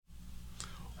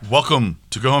Welcome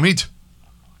to Go Home Eat,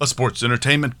 a sports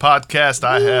entertainment podcast.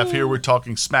 I have here, we're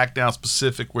talking SmackDown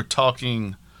specific. We're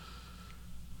talking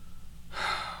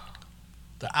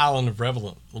the island of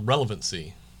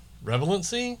relevancy.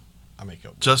 Relevancy? I make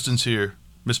up. Justin's here,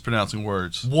 mispronouncing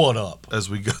words What up? as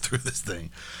we go through this thing.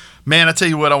 Man, I tell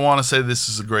you what, I want to say this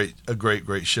is a great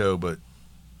show, but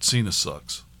Cena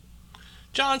sucks.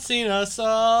 John Cena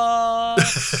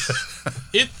sucks.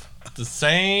 It's the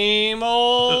same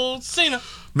old Cena.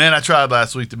 Man, I tried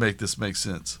last week to make this make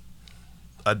sense.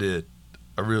 I did.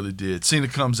 I really did. Cena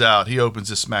comes out. He opens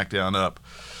his SmackDown up.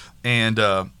 And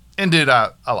I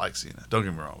like Cena. Don't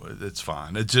get me wrong. It's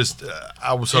fine. It just,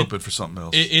 I was hoping for something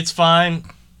else. It's fine.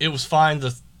 It was fine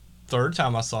the third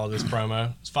time I saw this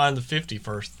promo. It's fine the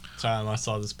 51st time I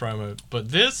saw this promo.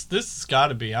 But this has got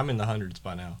to be, I'm in the hundreds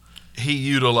by now. He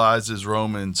utilizes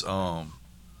Roman's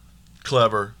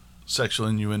clever sexual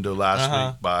innuendo last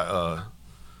week by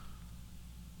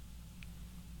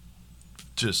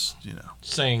just,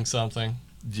 saying something.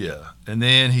 Yeah. And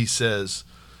then he says,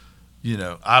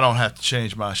 I don't have to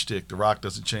change my shtick. The Rock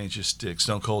doesn't change his shtick.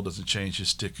 Stone Cold doesn't change his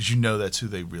shtick because that's who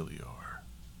they really are.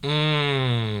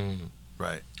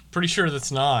 Right. Pretty sure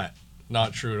that's not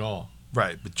true at all.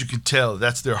 Right. But you can tell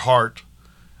that's their heart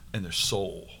and their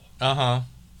soul. So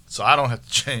I don't have to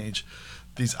change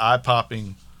these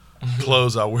eye-popping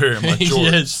clothes I wear in my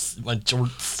jorts. Yes, my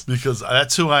jorts. Because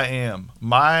that's who I am.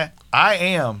 I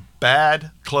am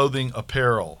bad clothing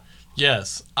apparel.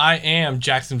 Yes, I am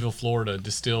Jacksonville, Florida,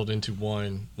 distilled into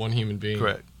one human being.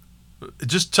 Correct.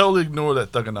 Just totally ignore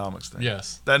that thugonomics thing.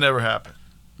 Yes. That never happened.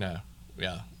 No.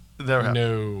 Yeah. It never happened.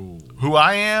 No. Who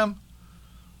I am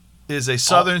is a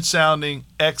Southern-sounding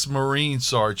ex-Marine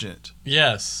sergeant.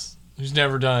 Yes. Who's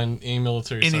never done any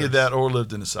military service. Of that or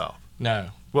lived in the South. No.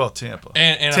 Well, Tampa.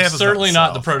 And I'm certainly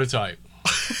not the prototype.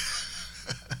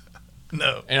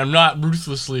 No. And I'm not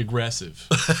ruthlessly aggressive.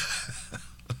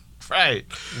 Right.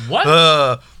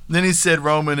 What? Then he said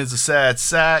Roman is a sad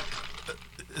sack.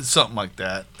 Something like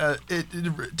that.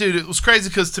 Dude, it was crazy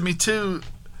because to me, too,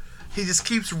 he just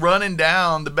keeps running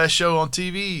down the best show on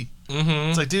TV.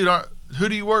 It's like, dude, who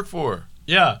do you work for?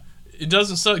 Yeah. It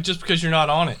doesn't suck just because you're not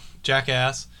on it,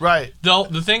 jackass. Right.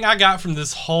 The thing I got from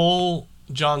this whole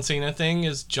John Cena thing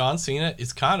is John Cena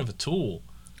is kind of a tool.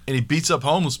 And he beats up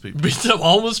homeless people. Beats up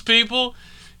homeless people.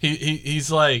 He's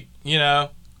like,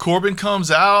 Corbin comes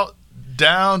out,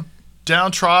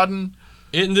 downtrodden.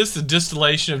 Isn't this the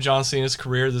distillation of John Cena's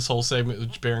career, this whole segment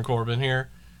with Baron Corbin here?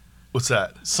 What's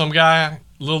that? Some guy a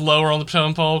little lower on the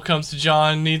totem pole comes to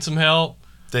John, needs some help.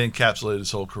 They encapsulate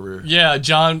his whole career. Yeah,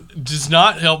 John does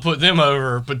not help put them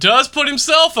over, but does put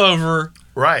himself over.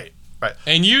 Right.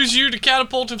 And use you to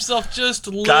catapult himself just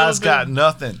a little Guy's bit. got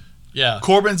nothing. Yeah.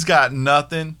 Corbin's got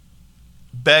nothing.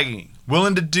 Begging.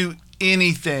 Willing to do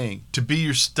anything to be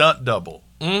your stunt double.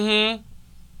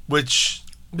 Which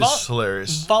is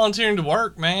hilarious. Volunteering to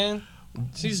work, man.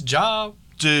 It's his job.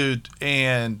 Dude,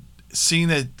 and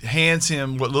Cena hands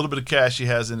him what little bit of cash he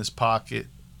has in his pocket,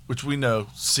 which we know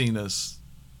Cena's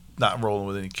not rolling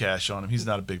with any cash on him. He's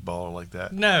not a big baller like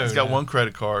that. No. He's got one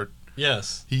credit card.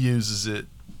 Yes. He uses it.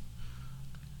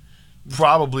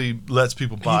 Probably lets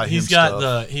people buy him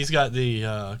stuff. He's got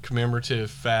the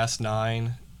commemorative Fast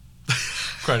 9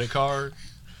 credit card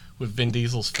with Vin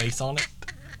Diesel's face on it.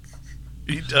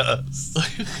 He does.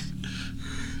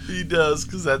 He does,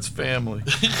 because that's family.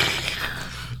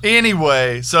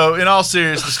 Anyway, so in all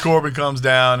seriousness, Corbin comes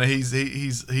down and he's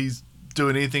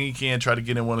doing anything he can, try to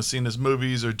get in one of Cena's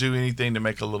movies or do anything to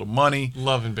make a little money.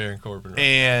 Loving Baron Corbin. Right?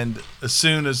 And as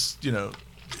soon as,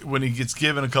 when he gets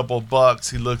given a couple of bucks,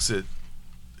 he looks at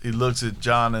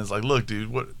John and is like, look,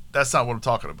 dude, that's not what I'm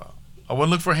talking about. I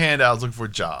wasn't looking for handouts, I was looking for a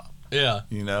job. Yeah.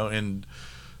 And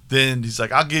then he's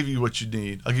like, I'll give you what you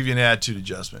need. I'll give you an attitude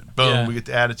adjustment. Boom, Yeah. we get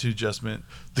the attitude adjustment.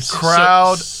 The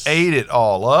crowd ate it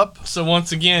all up. So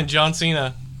once again, John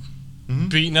Cena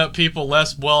beating up people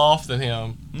less well off than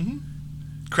him.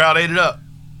 Crowd ate it up.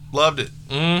 Loved it.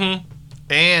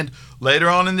 And later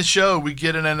on in the show, we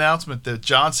get an announcement that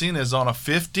John Cena is on a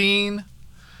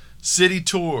 15-city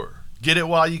tour. Get it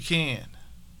while you can.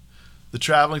 The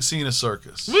Traveling Cena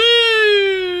Circus.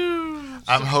 Woo!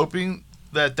 I'm hoping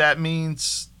that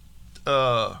means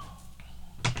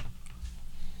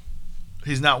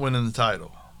he's not winning the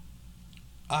title.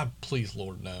 Please,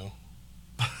 Lord, no.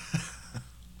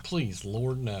 Please,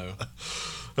 Lord, no.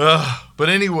 But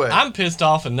anyway. I'm pissed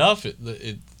off enough at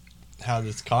how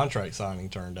this contract signing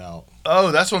turned out.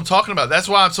 Oh, that's what I'm talking about. That's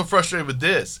why I'm so frustrated with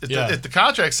this. If the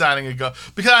contract signing had gone,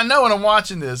 because I know when I'm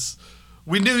watching this,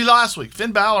 we knew last week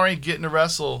Finn Balor ain't getting to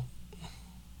wrestle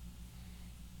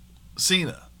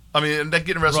Cena. I mean, not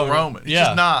getting to wrestle Roman. He's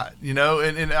just not, you know.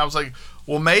 And I was like,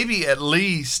 well, maybe at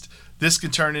least this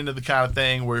could turn into the kind of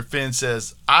thing where Finn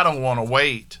says, I don't want to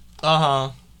wait.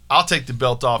 I'll take the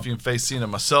belt off you and face Cena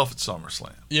myself at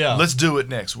SummerSlam. Yeah. Let's do it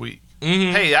next week.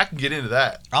 Mm-hmm. Hey, I can get into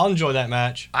that. I'll enjoy that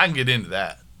match. I can get into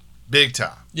that. Big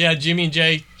time. Yeah, Jimmy and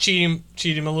Jay cheat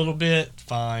him a little bit.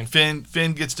 Fine. Finn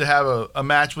gets to have a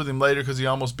match with him later because he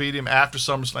almost beat him after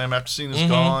SummerSlam, after Cena's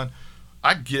gone.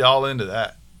 I can get all into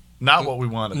that. Not what we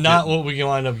want to get. Not what we can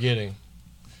wind up getting.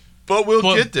 But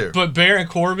we'll get there. But Baron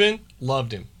Corbin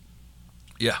loved him.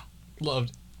 Yeah.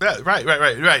 Loved. Yeah,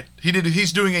 right.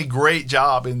 He's doing a great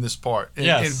job in this part.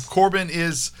 And Corbin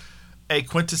is a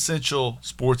quintessential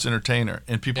sports entertainer,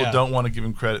 and people don't want to give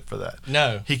him credit for that.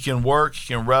 No. He can work,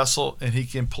 he can wrestle, and he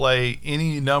can play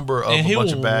any number of a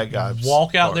bunch of bad guys.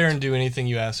 Walk out there and do anything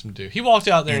you ask him to do. He walked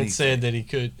out there and said that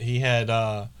he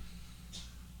had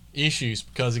issues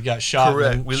because he got shot.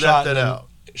 Correct. We left that out.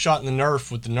 Shot in the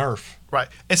Nerf with the Nerf. Right.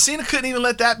 And Cena couldn't even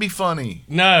let that be funny.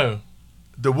 No.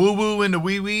 The woo-woo and the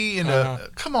wee-wee and the...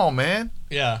 Come on, man.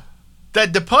 Yeah. The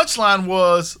punchline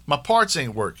was, my parts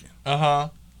ain't working.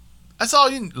 That's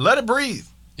all you... Let it breathe.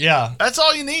 Yeah. That's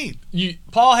all you need.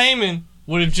 Paul Heyman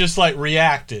would have just,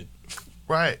 reacted.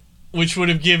 Right. Which would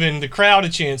have given the crowd a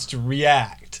chance to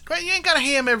react. Right. You ain't got to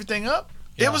ham everything up.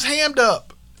 Yeah. It was hammed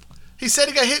up. He said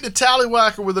he got hit in the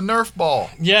tallywhacker with a Nerf ball.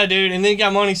 Yeah, dude. And then he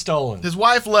got money stolen. His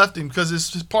wife left him because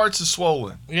his parts are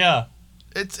swollen. Yeah.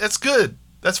 It's good.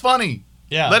 That's funny.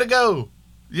 Yeah. Let it go.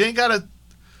 You ain't got to...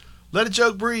 Let a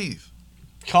joke breathe.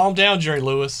 Calm down, Jerry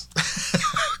Lewis.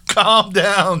 Calm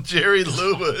down, Jerry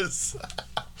Lewis.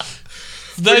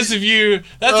 For those of you,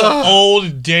 that's an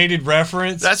old, dated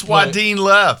reference. That's why Dean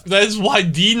left. That's why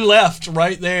Dean left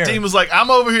right there. Dean was like, I'm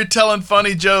over here telling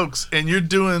funny jokes, and you're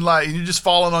doing you're just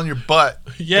falling on your butt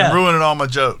and ruining all my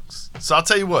jokes. So I'll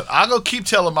tell you what, I'll go keep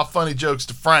telling my funny jokes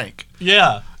to Frank.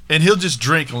 Yeah. And he'll just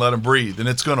drink and let him breathe, and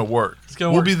it's going to work.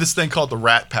 We'll be this thing called the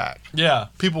Rat Pack. Yeah.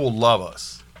 People will love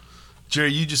us.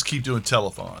 Jerry, you just keep doing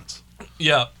telethons.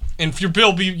 Yeah. And if you're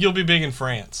Bill, you'll be big in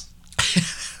France.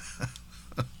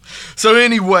 So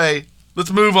anyway,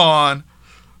 let's move on.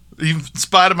 In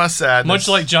spite of my sadness. Much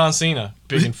like John Cena,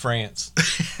 big in France.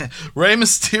 Rey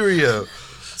Mysterio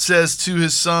says to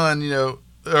his son,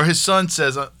 or his son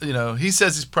says, he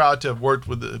says he's proud to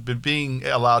have been being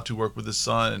allowed to work with his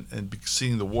son and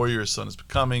seeing the warrior his son is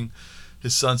becoming.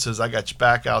 His son says, I got your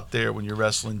back out there when you're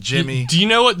wrestling Jimmy. Do you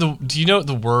know what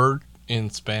the word in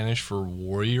Spanish for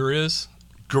warrior is?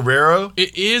 Guerrero?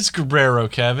 It is Guerrero,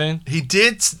 Kevin. He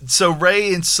did. So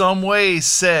Ray, in some way,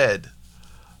 said,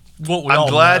 I'm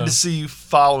glad to see you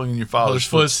following in your father's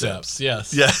footsteps.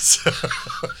 Yes. Yes.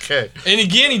 Okay. And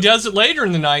again, he does it later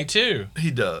in the night, too. He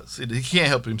does. He can't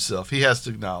help himself. He has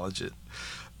to acknowledge it.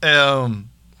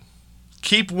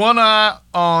 Keep one eye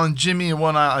on Jimmy and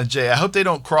one eye on Jay. I hope they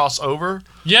don't cross over.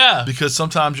 Yeah. Because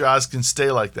sometimes your eyes can stay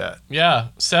like that. Yeah.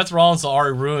 Seth Rollins will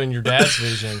already ruin your dad's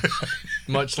vision.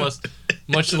 Much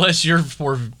less your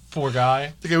poor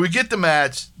guy. Okay, we get the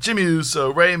match. Jimmy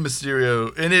Uso, Rey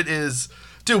Mysterio, and it is...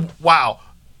 Dude, wow.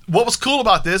 What was cool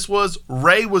about this was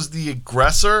Rey was the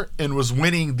aggressor and was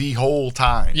winning the whole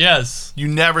time. Yes. You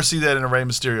never see that in a Rey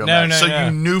Mysterio match. So you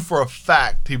knew for a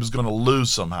fact he was going to lose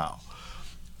somehow.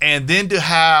 And then to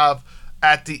have,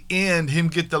 at the end, him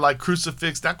get the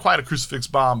crucifix, not quite a crucifix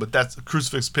bomb, but that's a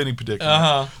crucifix pinning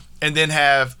predicament. And then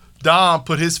have Dom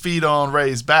put his feet on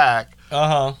Rey's back.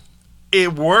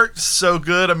 It worked so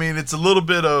good. I mean, it's a little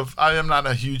bit of... I am not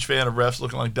a huge fan of refs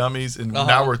looking like dummies, and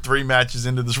now we're 3 matches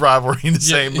into this rivalry in the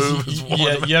same move as one.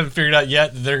 Yeah, you haven't figured out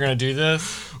yet that they're going to do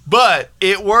this? But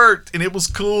it worked, and it was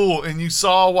cool, and you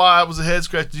saw why it was a head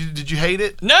scratch. Did you hate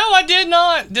it? No, I did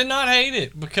not. Did not hate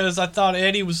it, because I thought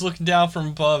Eddie was looking down from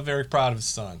above, very proud of his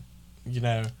son.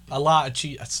 A lie, a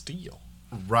cheat, a steal.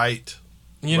 Right.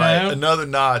 You know? Another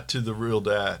nod to the real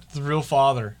dad. The real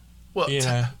father. Well,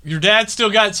 your dad still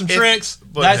got some tricks.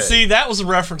 That was a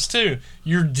reference too.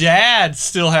 Your dad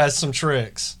still has some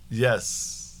tricks.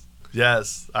 Yes,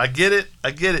 I get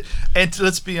it. And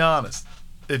let's be honest,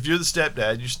 if you're the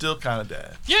stepdad, you're still kind of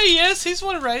dad. Yeah, he is. He's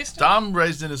one raised. Dom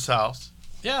raised in his house.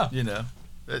 Yeah,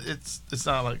 it's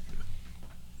not like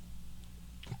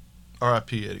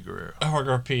R.I.P. Eddie Guerrero.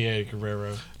 R.I.P. Eddie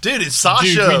Guerrero. Dude, it's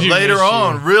Sasha later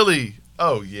on. Really?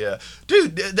 Oh yeah,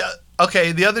 dude.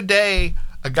 Okay, the other day.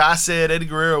 A guy said Eddie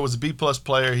Guerrero was a B+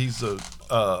 player. He's a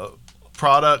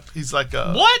product. He's like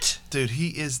a... What? Dude, he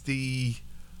is the...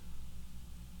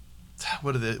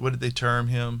 What did they term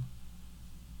him?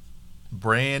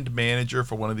 Brand manager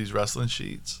for one of these wrestling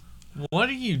sheets. What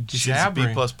are you jabbering?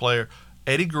 He's a B+ player.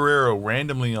 Eddie Guerrero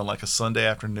randomly on a Sunday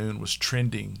afternoon was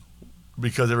trending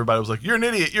because everybody was like, "You're an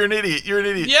idiot. You're an idiot. You're an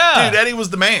idiot." Yeah. Dude, Eddie was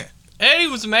the man. Eddie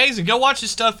was amazing. Go watch his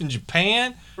stuff in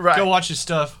Japan. Right. Go watch his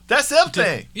stuff. That's the other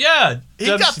thing. Yeah. He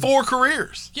got 4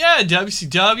 careers. Yeah,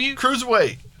 WCW.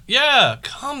 Cruiserweight. Yeah.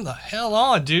 Come the hell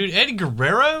on, dude. Eddie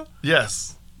Guerrero?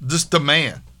 Yes. Just the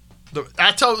man.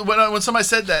 I told when somebody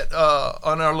said that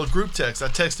on our little group text, I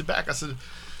texted back. I said,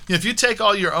 if you take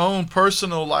all your own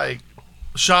personal, like,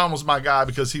 Sean was my guy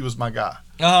because he was my guy.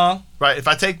 Uh-huh. Right? If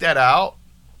I take that out,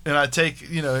 and I take,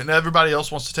 and everybody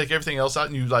else wants to take everything else out,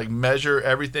 and you, like, measure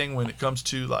everything when it comes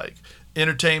to, like,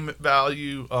 entertainment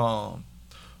value,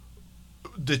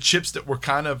 the chips that were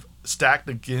kind of stacked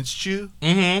against you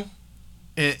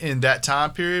in that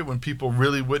time period when people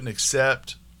really wouldn't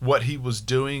accept what he was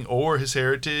doing or his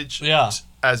heritage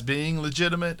as being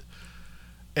legitimate.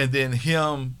 And then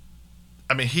him,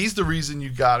 I mean, he's the reason you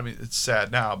got, I mean, it's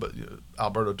sad now, but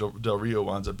Alberto Del Rio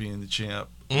winds up being the champ.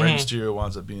 Rey Mysterio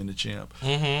winds up being the champ.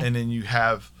 And then you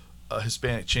have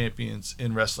Hispanic champions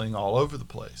in wrestling all over the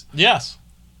place. Yes.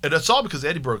 And it's all because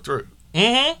Eddie broke through.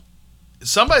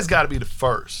 Somebody's got to be the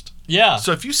first. Yeah.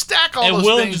 So if you stack all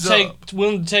those things up.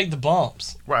 Willing to take the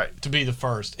bumps. Right. To be the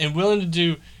first. And willing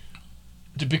to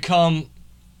become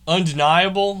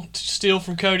undeniable, to steal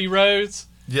from Cody Rhodes.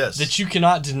 Yes. That you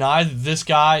cannot deny that this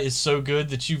guy is so good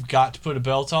that you've got to put a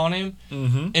belt on him.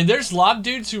 And there's a lot of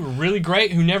dudes who are really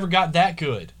great who never got that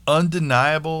good.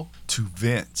 Undeniable to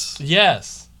Vince.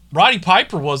 Yes. Roddy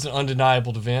Piper wasn't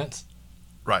undeniable to Vince.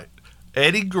 Right.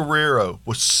 Eddie Guerrero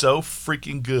was so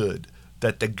freaking good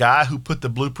that the guy who put the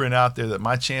blueprint out there that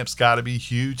my champ's got to be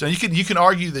huge. And you can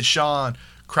argue that Sean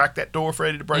cracked that door for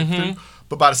Eddie to break through,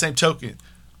 but by the same token,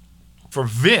 for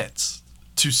Vince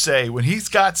to say when he's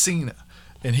got Cena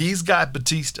and he's got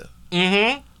Batista,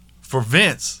 for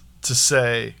Vince to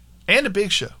say, and the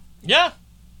Big Show, yeah,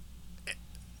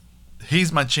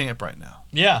 he's my champ right now.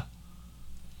 Yeah.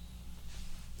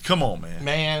 Come on, man.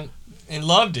 Man, and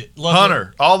loved it.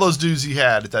 Hunter, all those dudes he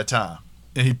had at that time,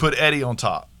 and he put Eddie on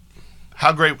top.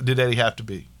 How great did Eddie have to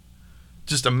be?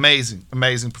 Just amazing,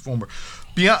 amazing performer.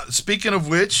 Speaking of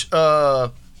which,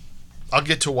 I'll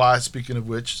get to why. Speaking of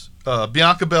which,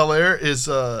 Bianca Belair is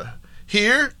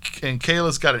here, and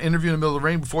Kayla's got an interview in the middle of the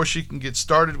ring. Before she can get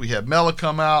started, we have Mella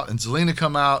come out and Zelina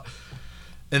come out,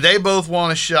 and they both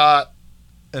want a shot,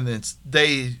 and then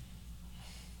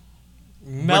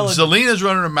when Zelina's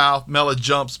running her mouth, Mella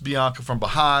jumps Bianca from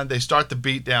behind. They start the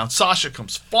beat down. Sasha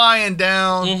comes flying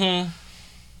down.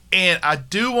 And I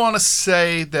do want to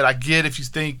say that I get if you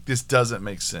think this doesn't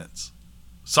make sense.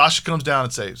 Sasha comes down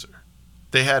and saves her.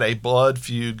 They had a blood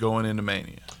feud going into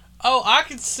Mania. Oh, I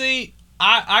could see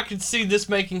I could see this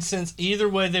making sense either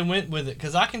way they went with it,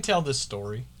 because I can tell this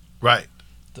story. Right.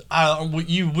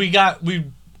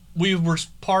 We were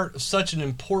part of such an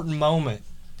important moment.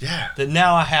 Yeah. That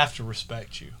now I have to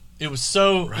respect you. It was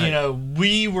so,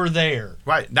 we were there.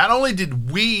 Right. Not only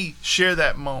did we share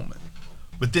that moment,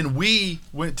 but then we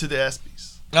went to the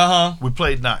ESPYs. We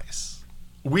played nice.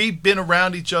 We've been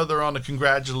around each other on a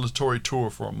congratulatory tour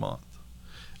for a month,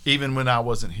 even when I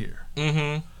wasn't here.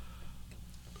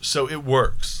 So it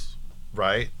works,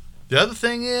 right? The other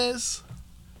thing is,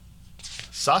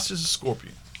 Sasha's a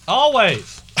scorpion.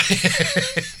 Always.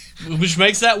 Which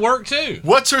makes that work too.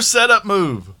 What's her setup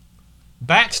move?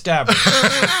 Backstabber.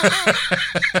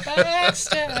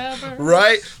 Backstabber.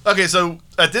 Right? Okay, so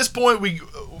at this point,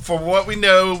 for what we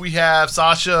know, we have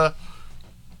Sasha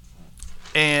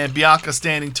and Bianca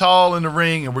standing tall in the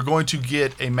ring, and we're going to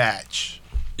get a match.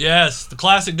 Yes, the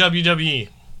classic WWE.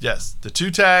 Yes, the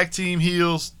 2 tag team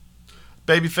heels,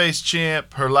 babyface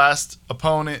champ, her last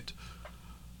opponent,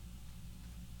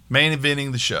 main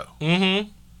eventing the show.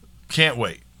 Can't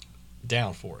wait.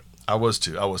 Down for it. I was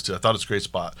too. I thought it was a great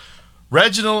spot.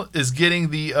 Reginald is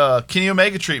getting the Kenny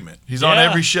Omega treatment. He's on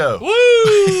every show.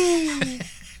 Woo!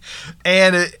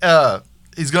 And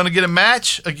he's going to get a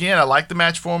match. Again, I like the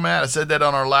match format. I said that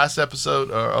on our last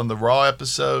episode, or on the Raw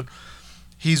episode.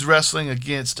 He's wrestling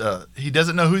against, he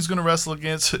doesn't know who he's going to wrestle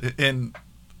against. And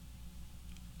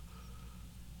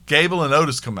Gable and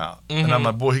Otis come out. And I'm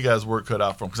like, boy, he got his work cut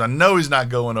out for him. Because I know he's not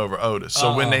going over Otis.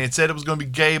 So when they had said it was going to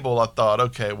be Gable, I thought,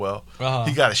 okay, well,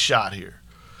 he got a shot here.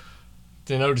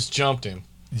 Then Otis jumped him.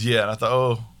 Yeah, and I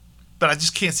thought, but I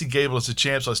just can't see Gable as a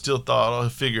champ, so I still thought, he'll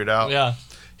figure it out. Yeah.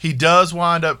 He does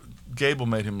wind up, Gable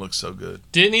made him look so good.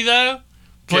 Didn't he, though?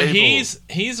 But Gable,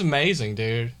 he's amazing,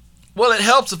 dude. Well, it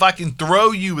helps if I can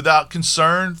throw you without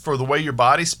concern for the way your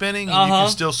body's spinning, and you can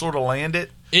still sort of land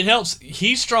it. It helps.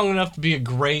 He's strong enough to be a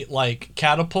great,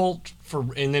 catapult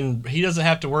and then he doesn't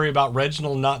have to worry about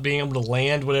Reginald not being able to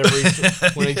land whenever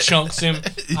when he chunks him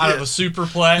out of a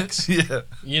superplex. Yeah.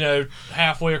 You know,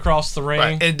 halfway across the ring.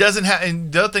 Right. And it doesn't have.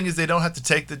 And the other thing is they don't have to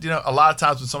take the. You know, a lot of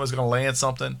times when somebody's going to land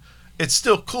something, it's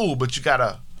still cool, but you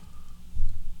gotta.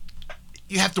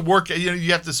 You have to work. You know,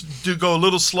 you have to go a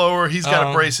little slower. He's got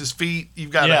to brace his feet.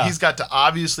 You've got. Yeah. He's got to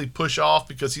obviously push off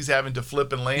because he's having to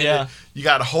flip and land Yeah. it. You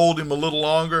got to hold him a little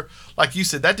longer. Like you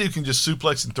said, that dude can just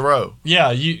suplex and throw.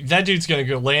 Yeah, that dude's gonna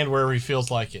go land wherever he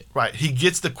feels like it. Right. He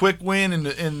gets the quick win in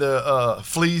the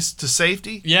flees to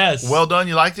safety. Yes. Well done.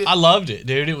 You liked it? I loved it,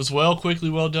 dude. It was quickly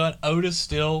well done. Otis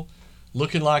still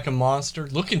looking like a monster,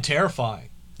 looking terrifying.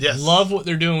 Yes. Love what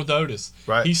they're doing with Otis.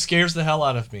 Right. He scares the hell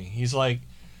out of me. He's like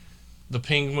the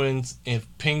Penguins. If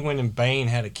Penguin and Bane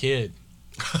had a kid,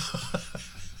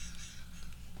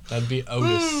 that'd be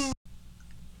Otis.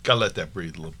 Gotta let that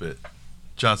breathe a little bit.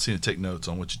 John Cena, take notes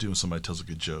on what you do when somebody tells a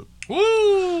good joke.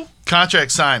 Woo!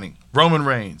 Contract signing. Roman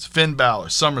Reigns, Finn Balor,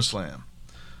 SummerSlam.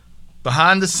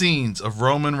 Behind the scenes of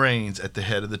Roman Reigns at the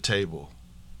head of the table,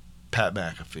 Pat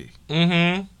McAfee.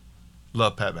 Mm-hmm.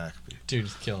 Love Pat McAfee. Dude,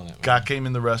 he's killing it. Man. Guy came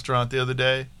in the restaurant the other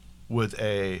day with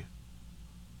a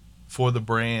For the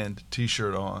Brand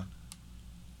t-shirt on.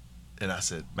 And I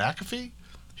said, McAfee?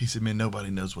 He said, man, nobody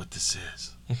knows what this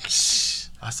is.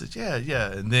 I said,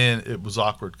 yeah. And then it was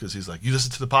awkward because he's like, you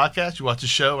listen to the podcast? You watch the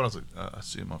show? And I was like, I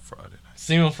see him on Friday night.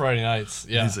 See him on Friday nights.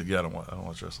 Yeah. He's like, yeah, I don't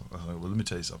watch wrestling. I was like, well, let me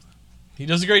tell you something. He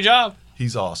does a great job.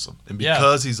 He's awesome. And Yeah.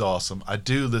 because he's awesome, I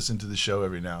do listen to the show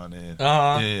every now and then.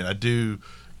 Uh-huh. And I do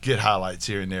get highlights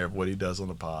here and there of what he does on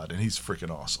the pod. And he's freaking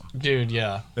awesome. Dude,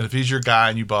 yeah. And if he's your guy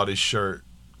and you bought his shirt,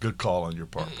 good call on your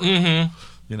part. Bro. Mm-hmm.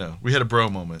 You know, we had a bro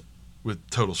moment with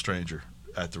Total Stranger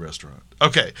at the restaurant.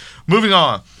 Okay, moving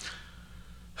on.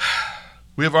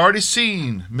 We have already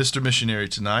seen Mr. Missionary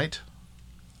tonight.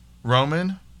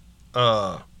 Roman,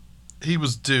 Roman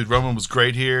was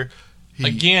great here.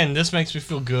 Again, this makes me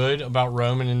feel good about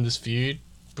Roman in this feud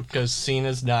because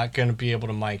Cena's not going to be able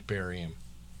to mic bury him.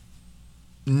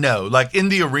 No, like in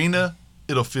the arena,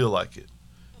 it'll feel like it.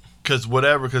 Because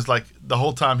like the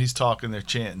whole time he's talking, they're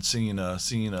chanting Cena,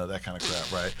 that kind of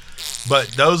crap, right? But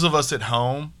those of us at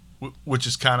home, which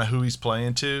is kind of who he's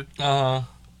playing to,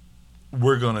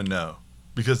 we're going to know.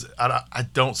 Because I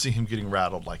don't see him getting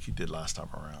rattled like he did last time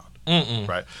around. Mm-mm.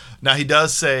 Right? Now, he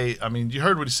does say, I mean, you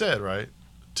heard what he said, right?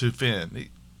 To Finn. He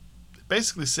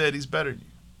basically said he's better than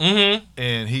you. Mm-hmm.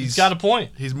 And He's got a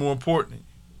point. He's more important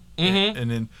than you. Mm-hmm.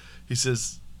 And then he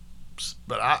says,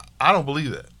 but I don't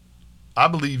believe that. I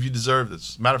believe you deserve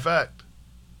this. Matter of fact,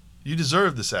 you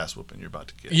deserve this ass whooping you're about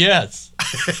to get. Yes.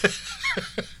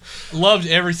 Loved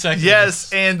every second.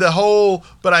 Yes, and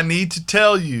but I need to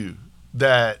tell you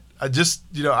that I just,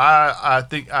 I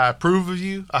think I approve of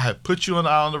you. I have put you on the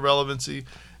island of relevancy,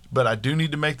 but I do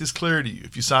need to make this clear to you.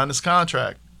 If you sign this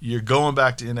contract, you're going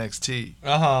back to NXT.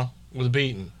 With a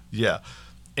beating. Yeah.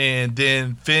 And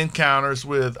then Finn counters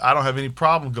with, I don't have any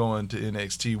problem going to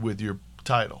NXT with your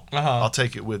title. I'll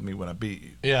take it with me when I beat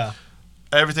you. Yeah.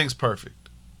 Everything's perfect.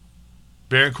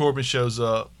 Baron Corbin shows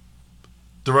up,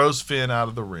 throws Finn out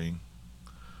of the ring.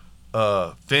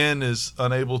 Finn is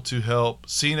unable to help.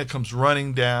 Cena comes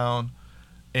running down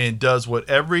and does what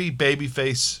every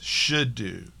babyface should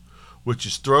do, which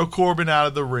is throw Corbin out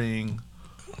of the ring,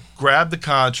 grab the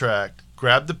contract,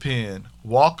 grab the pin,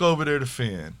 walk over there to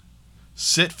Finn,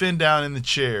 sit Finn down in the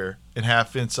chair, and have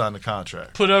Finn sign the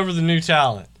contract. Put over the new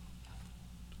talent.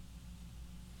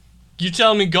 You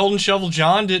telling me Golden Shovel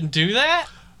John didn't do that?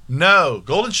 No.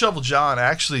 Golden Shovel John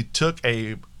actually took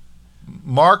a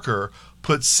marker,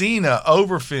 put Cena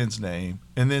over Finn's name,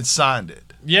 and then signed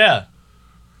it. Yeah.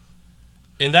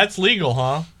 And that's legal,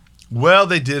 huh? Well,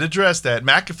 they did address that.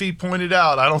 McAfee pointed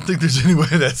out, I don't think there's any way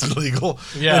that's legal.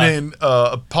 Yeah. And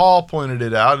then Paul pointed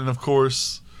it out. And, of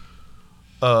course,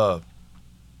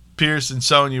 Pierce and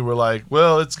Sonya were like,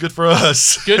 well, it's good for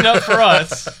us. Good enough for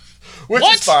us. Which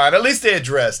is fine. At least they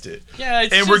addressed it. Yeah,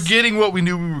 we're getting what we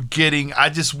knew we were getting. I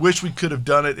just wish we could have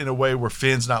done it in a way where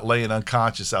Finn's not laying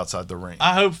unconscious outside the ring.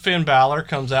 I hope Finn Balor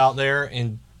comes out there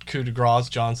and coup de grace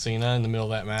John Cena in the middle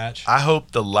of that match. I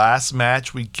hope the last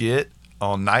match we get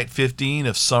on night 15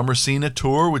 of Summer Cena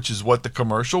Tour, which is what the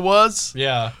commercial was,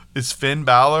 is Finn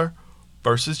Balor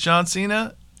versus John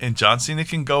Cena, and John Cena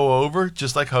can go over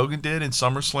just like Hogan did in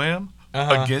SummerSlam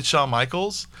against Shawn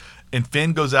Michaels. And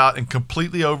Finn goes out and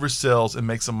completely oversells and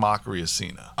makes a mockery of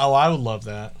Cena. Oh, I would love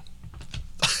that.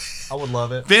 I would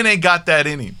love it. Finn ain't got that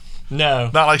in him.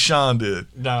 No. Not like Shawn did.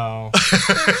 No.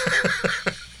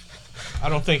 I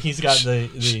don't think he's got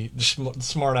the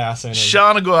smart ass in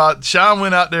him. Shawn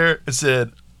went out there and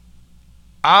said,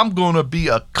 I'm going to be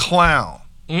a clown.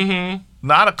 Mm-hmm.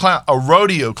 not a clown, a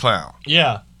rodeo clown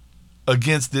Yeah.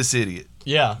 against this idiot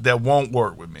Yeah. that won't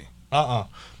work with me. Uh-uh.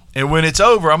 And when it's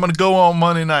over, I'm going to go on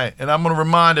Monday night and I'm going to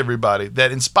remind everybody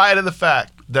that in spite of the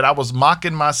fact that I was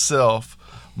mocking myself,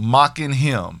 mocking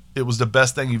him, it was the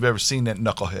best thing you've ever seen that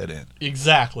knucklehead in.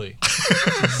 Exactly.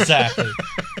 Exactly.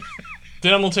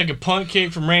 Then I'm going to take a punt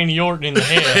kick from Randy Orton in the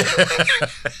head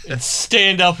and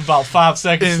stand up about 5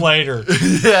 seconds later.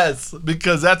 Yes,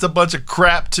 because that's a bunch of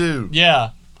crap too.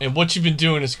 Yeah. And what you've been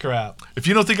doing is crap. If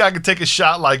you don't think I could take a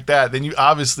shot like that, then you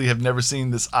obviously have never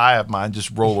seen this eye of mine just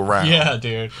roll around. Yeah,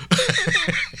 dude.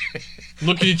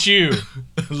 Looking at you.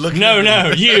 Look No,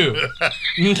 at you.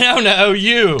 No,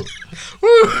 you.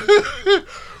 Woo!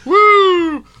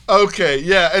 Woo! Okay,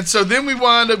 yeah. And so then we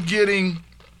wind up getting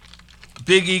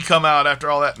Big E come out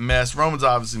after all that mess. Roman's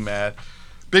obviously mad.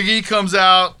 Big E comes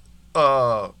out.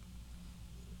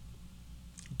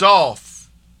 Dolph,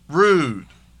 Rude,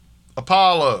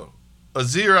 Apollo,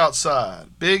 Azir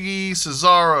outside, Big E,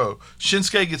 Cesaro.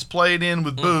 Shinsuke gets played in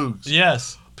with Boogs.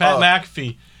 Yes. Pat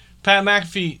McAfee. Pat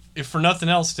McAfee, if for nothing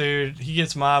else, dude, he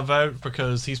gets my vote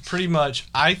because he's pretty much,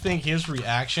 I think his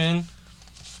reaction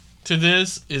to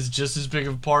this is just as big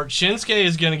of a part. Shinsuke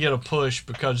is going to get a push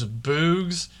because of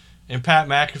Boogs and Pat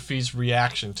McAfee's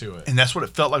reaction to it. And that's what it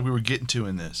felt like we were getting to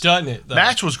in this. Doesn't it, though?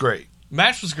 Match was great.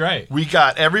 Match was great. We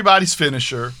got everybody's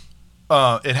finisher.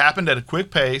 It happened at a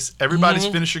quick pace. Everybody's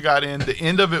finisher got in. The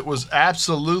end of it was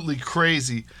absolutely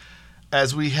crazy.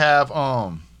 As we have,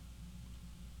 I'm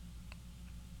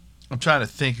trying to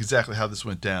think exactly how this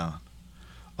went down.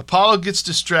 Apollo gets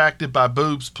distracted by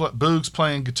Boogs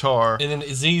playing guitar. And then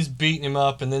Aziz beating him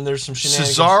up, and then there's some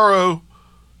shenanigans. Cesaro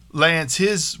lands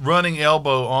his running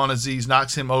elbow on Aziz,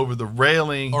 knocks him over the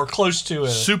railing. Or close to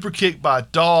it. Super kick by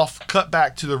Dolph, cut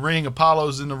back to the ring.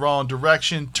 Apollo's in the wrong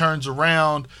direction, turns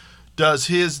around, does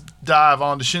his dive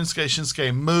onto Shinsuke.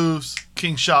 Shinsuke moves.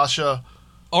 Kinshasa.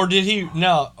 Or did he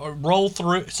roll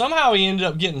through? Somehow he ended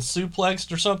up getting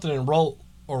suplexed or something and roll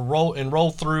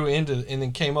through into and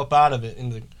then came up out of it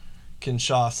into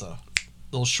Kinshasa.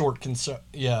 Little short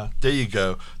yeah. There you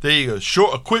go.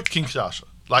 A quick Kinshasa,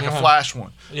 like a flash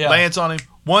one. Yeah. Lands on him.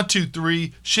 1, 2,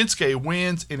 3. Shinsuke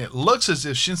wins, and it looks as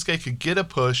if Shinsuke could get a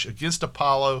push against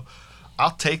Apollo.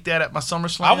 I'll take that at my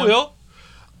SummerSlam. I will.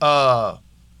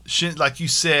 Like you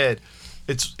said,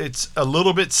 it's a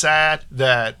little bit sad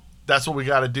that that's what we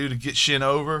got to do to get Shin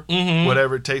over. Mm-hmm.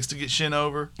 Whatever it takes to get Shin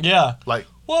over. Yeah. Like,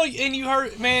 well, and you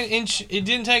heard, man, and it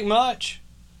didn't take much.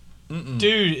 Dude,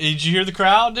 did you hear the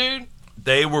crowd, dude?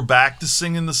 They were back to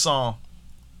singing the song.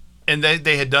 And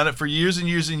they had done it for years and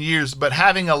years and years, but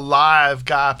having a live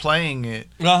guy playing it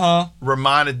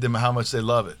reminded them how much they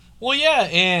love it. Well, yeah,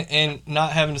 and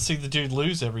not having to see the dude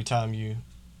lose every time you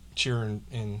cheer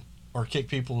and or kick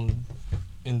people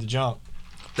in the jump.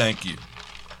 Thank you.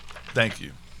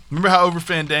 Remember how over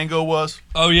Fandango was?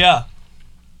 Oh, yeah.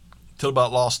 Till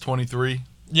about lost 23.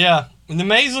 Yeah, and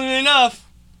amazingly enough,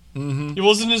 it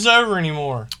wasn't as over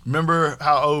anymore. Remember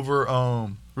how over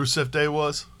Rusev Day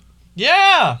was?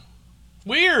 Yeah.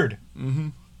 Weird.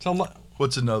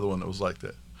 What's another one that was like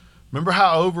that? Remember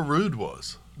how over Rude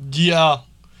was? Yeah.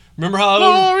 Remember how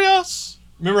glorious?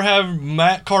 Remember how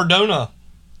Matt Cardona?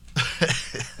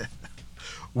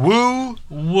 Woo.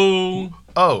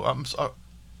 Oh, I'm sorry.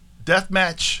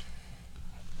 Deathmatch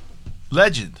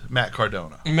legend Matt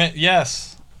Cardona.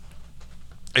 Yes.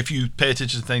 If you pay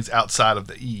attention to things outside of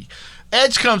the E.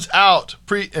 Edge comes out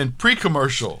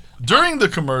pre-commercial. During the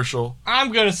commercial,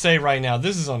 I'm going to say right now,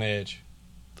 this is on Edge.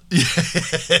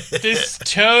 This is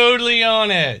totally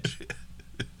on Edge.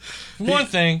 One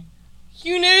thing,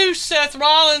 you knew Seth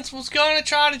Rollins was going to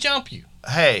try to jump you.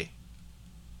 Hey,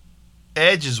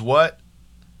 Edge is what?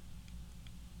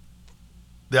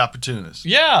 The opportunist.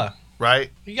 Yeah.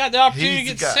 Right? You got the opportunity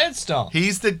to get said stuff.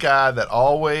 He's the guy that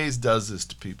always does this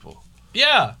to people.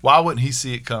 Yeah. Why wouldn't he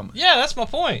see it coming? Yeah, that's my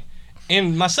point.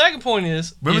 And my second point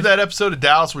is... Remember that episode of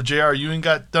Dallas where J.R. Ewing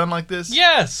got done like this?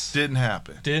 Yes. Didn't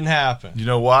happen. You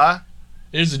know why?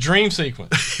 It was a dream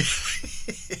sequence.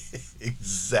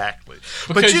 Exactly.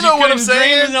 Because but you know what I'm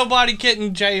saying? Of nobody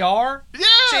getting JR. Yeah.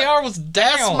 JR was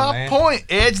down, That's my point.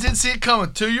 Edge didn't see it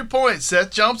coming. To your point,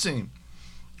 Seth jumps him.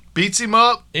 Beats him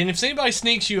up. And if anybody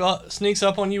sneaks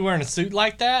up on you wearing a suit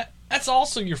like that, that's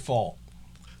also your fault.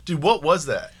 Dude, what was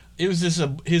that? It was his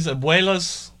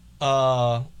abuela's,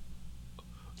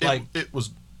 It was,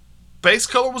 base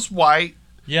color was white.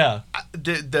 Yeah.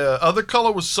 The other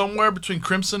color was somewhere between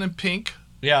crimson and pink.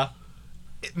 Yeah.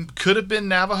 It could have been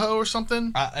Navajo or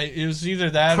something. It was either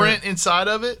that Print inside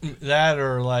of it.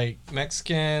 or like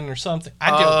Mexican or something. I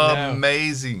don't know.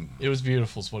 Amazing. It was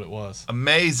beautiful is what it was.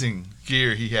 Amazing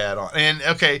gear he had on. And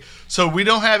okay, so we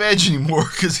don't have Edge anymore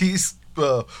because he's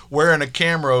wearing a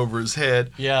camera over his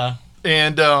head. Yeah.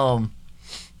 And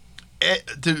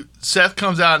Seth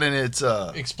comes out and it's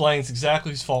Explains exactly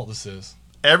whose fault this is.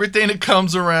 everything that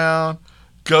comes around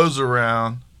goes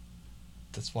around.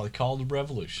 That's why they call it the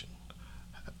revolution.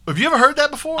 Have you ever heard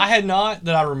that before? I had not,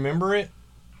 that I remember it.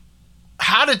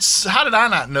 How did I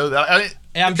not know that?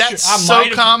 That's sure,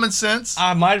 so common sense.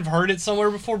 I might have heard it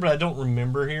somewhere before, but I don't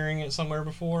remember hearing it somewhere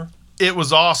before. It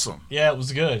was awesome. Yeah, it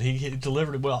was good. He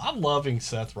delivered it well. I'm loving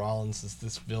Seth Rollins as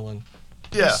this villain.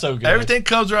 Yeah, He's so good. Everything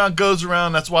comes around, goes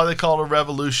around. That's why they call it a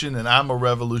revolution, and I'm a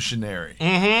revolutionary.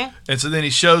 Mm-hmm. And so then he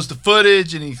shows the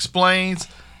footage, and he explains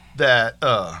that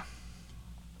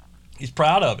he's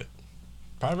proud of it.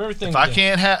 Proud of everything.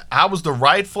 I was the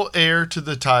rightful heir to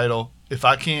the title. If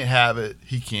I can't have it,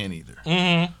 he can't either.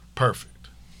 Mm-hmm. Perfect.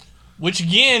 Which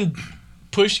again,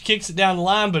 kicks it down the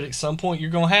line, but at some point you're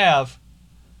gonna have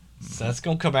Seth's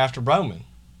gonna come after Roman.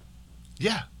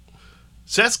 Yeah.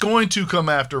 Seth's going to come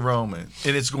after Roman,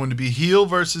 and it's going to be heel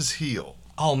versus heel.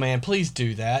 Oh man, please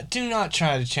do that. Do not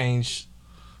try to change.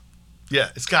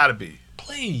 Yeah, it's got to be.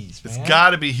 Please, man. It's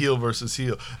got to be heel versus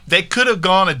heel. They could have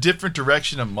gone a different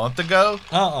direction a month ago.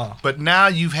 But now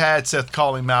you've had Seth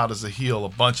call him out as a heel a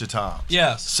bunch of times.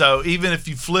 Yes. So even if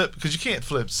you flip, because you can't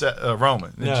flip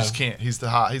Roman, you just can't. He's the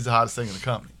hottest thing in the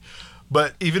company.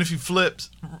 But even if you flip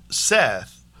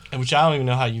Seth, which I don't even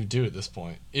know how you do at this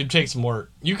point. It would take some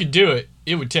work. You could do it.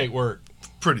 It would take work.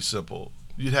 Pretty simple.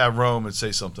 You'd have Roman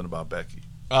say something about Becky.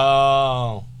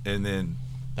 Oh. And then.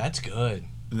 That's good.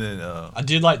 And then. I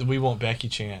did like the "We Want Becky"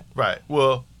 chant. Right.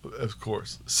 Well, of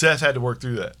course. Seth had to work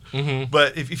through that. Mm-hmm.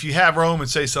 But if you have Roman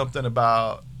say something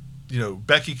about,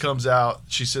 Becky comes out,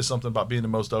 she says something about being the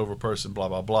most over person, blah,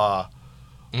 blah, blah.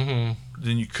 Mm-hmm.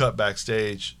 Then you cut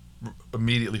backstage,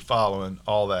 immediately following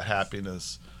all that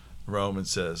happiness. Roman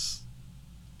says,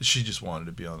 she just wanted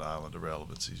to be on the island of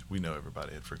relevancy. We know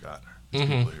everybody had forgotten her. These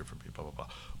people are here for me, blah, blah, blah.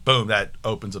 Boom, that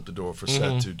opens up the door for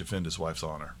Seth to defend his wife's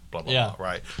honor, blah, blah, blah,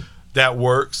 right? That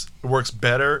works. It works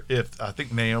better if, I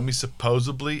think Naomi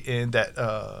supposedly in that,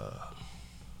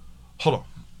 hold on.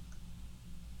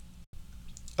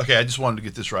 Okay, I just wanted to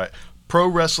get this right. Pro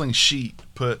Wrestling Sheet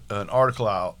put an article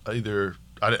out, I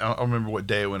don't remember what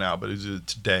day it went out, but it was either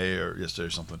today or yesterday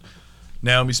or something.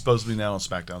 Naomi's supposedly now on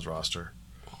SmackDown's roster.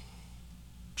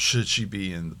 Should she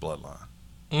be in the Bloodline?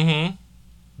 Mm-hmm.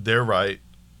 They're right.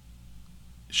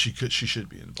 She should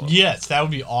be in the Bloodline. Yes, that would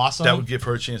be awesome. That would give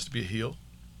her a chance to be a heel.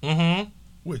 Mm-hmm.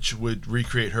 Which would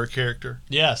recreate her character.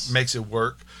 Yes. Makes it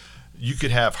work. You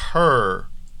could have her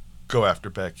go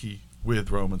after Becky with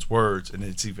Roman's words, and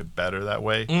it's even better that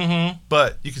way. Mm-hmm.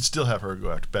 But you could still have her go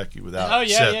after Becky without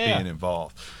Seth being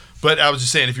involved. But I was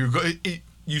just saying, if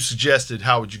you suggested,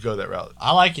 how would you go that route?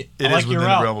 I like it. It is within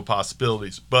the realm of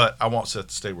possibilities, but I want Seth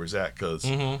to stay where he's at because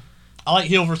I like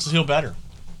heel versus heel better.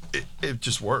 It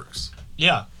just works.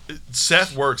 Yeah.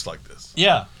 Seth works like this.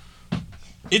 Yeah.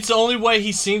 It's the only way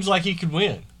he seems like he could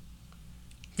win.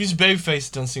 If he's a babyface,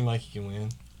 it doesn't seem like he can win.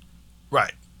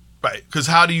 Right. Because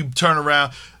how do you turn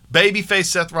around? Babyface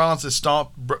Seth Rollins has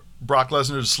stomped Brock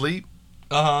Lesnar to sleep?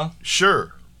 Uh-huh.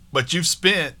 Sure. But you've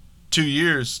spent 2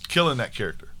 years killing that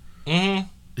character. Mm-hmm.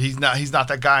 He's not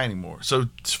that guy anymore. So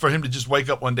for him to just wake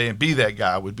up one day and be that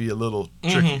guy would be a little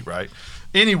tricky, right?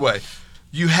 Anyway,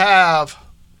 you have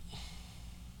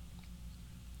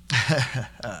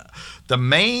the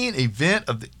main event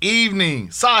of the evening.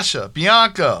 Sasha,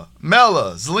 Bianca,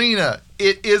 Mella, Zelina.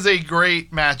 It is a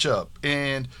great matchup.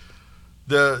 And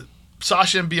the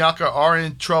Sasha and Bianca are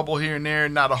in trouble here and there.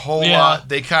 Not a whole lot.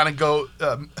 They kind of go...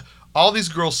 all these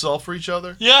girls sell for each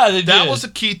other. Yeah, they did. That was the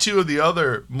key, too, of the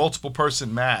other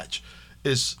multiple-person match.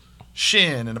 Is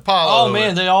Shin and Apollo. Oh,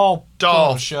 man, they all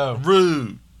Dolph, show.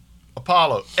 Rude,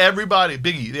 Apollo, everybody,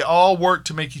 Biggie. They all worked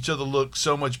to make each other look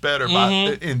so much better.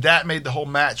 And that made the whole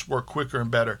match work quicker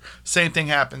and better. Same thing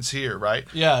happens here, right?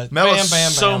 Yeah. Mella's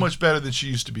so much better than she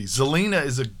used to be. Zelina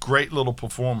is a great little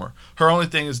performer. Her only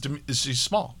thing is she's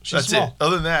small. That's small. it.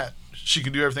 Other than that, she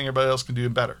can do everything everybody else can do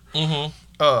and better.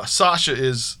 Sasha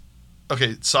is...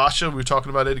 Okay, Sasha, we were talking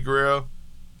about Eddie Guerrero.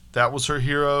 That was her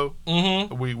hero.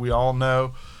 We all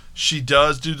know. She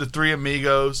does do the Three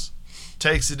Amigos.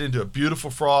 Takes it into a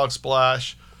beautiful frog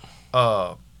splash.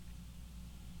 Who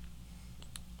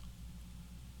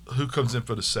comes in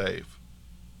for the save?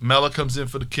 Mella comes in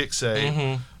for the kick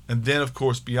save. And then, of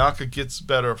course, Bianca gets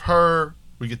better of her.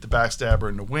 We get the backstabber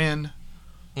and the win.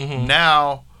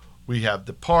 Now, we have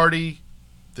the party.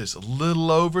 There's a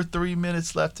little over 3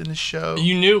 minutes left in the show.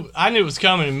 I knew it was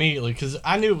coming immediately because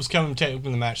I knew it was coming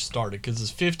when the match started because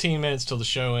it's 15 minutes till the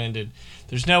show ended.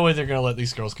 There's no way they're going to let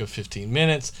these girls go 15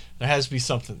 minutes. There has to be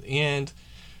something at the end.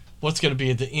 What's going to be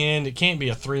at the end? It can't be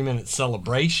a 3-minute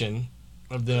celebration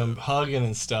of them hugging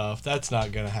and stuff. That's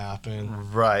not going to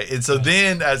happen. Right. And so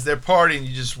then as they're partying,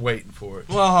 you're just waiting for it.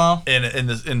 Uh-huh. And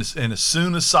as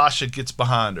soon as Sasha gets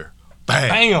behind her,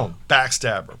 bang, Bam.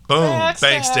 backstabber, boom, Backstabber.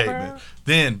 bank statement.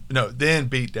 Then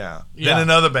beat down. Yeah. Then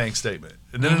another bank statement.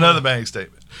 And then another bank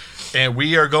statement. And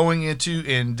we are going into,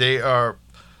 and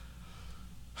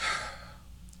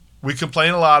we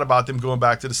complain a lot about them going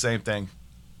back to the same thing.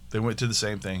 They went to the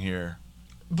same thing here.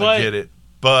 I get it.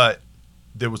 But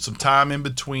there was some time in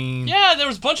between. Yeah, there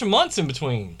was a bunch of months in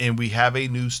between. And we have a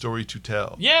new story to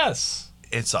tell. Yes.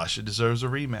 And Sasha deserves a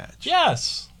rematch.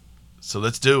 Yes. So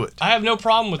let's do it. I have no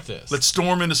problem with this. Let's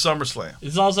storm into SummerSlam.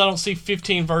 As long as I don't see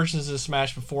 15 versions of this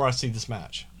match before I see this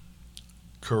match.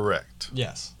 Correct.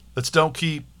 Yes.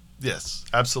 Yes,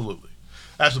 absolutely.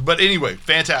 Absolutely. But anyway,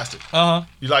 fantastic. Uh-huh.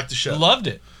 You liked the show. Loved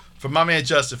it. From my man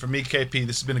Justin, from me, KP,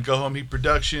 this has been a Go Home Heat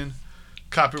production.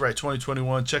 Copyright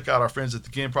 2021. Check out our friends at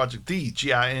the GIN Project, the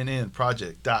GINN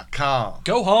Project.com.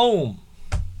 Go home.